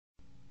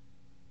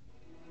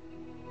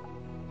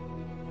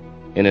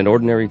In an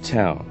ordinary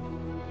town,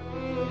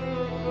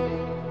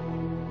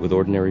 with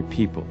ordinary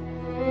people,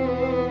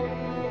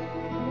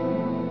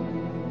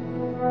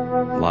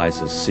 lies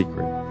a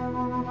secret.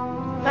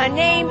 My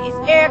name is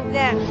Eric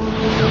Vance.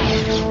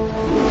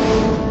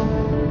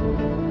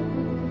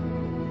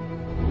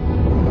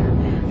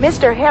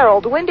 Mr.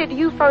 Harold, when did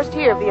you first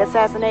hear of the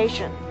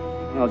assassination?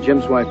 Well,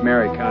 Jim's wife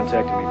Mary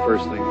contacted me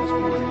first thing this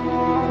morning.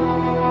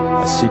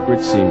 A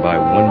secret seen by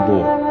one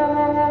boy.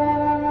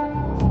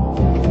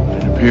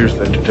 It appears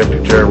that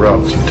Detective Jerry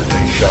Robinson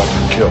today shot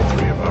and killed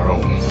 3 of our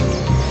own.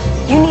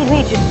 You need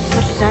me just as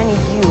much as I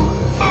need you.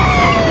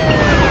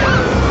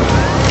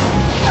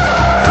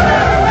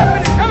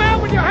 Come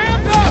out with your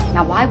hands up!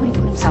 Now, why would he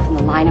put himself in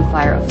the line of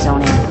fire of his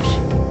own ambush?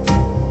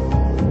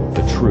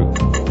 The truth.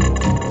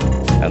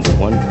 And the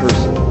one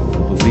person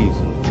who believes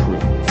in the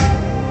truth.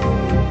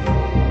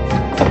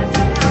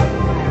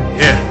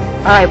 Yeah.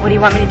 All right, what do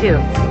you want me to do?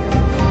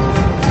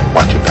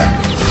 Watch your back.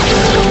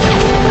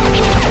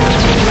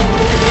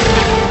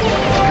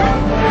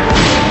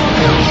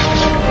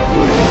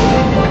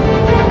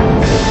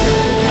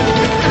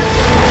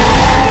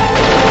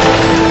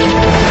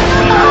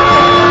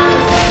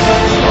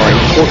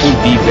 Courtney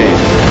B.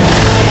 Vance,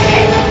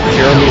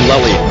 Jeremy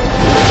Lelliott,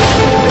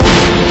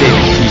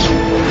 David Keeson,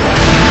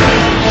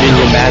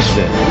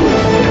 Madsen,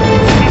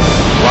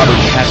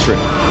 Robert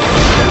Patrick,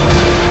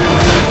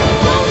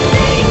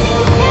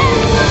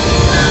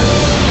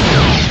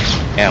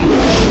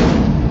 ambush.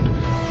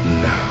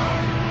 Now,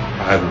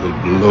 I will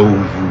blow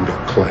you to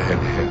Clan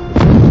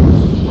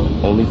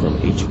Hell. Only from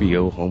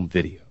HBO Home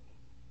Video.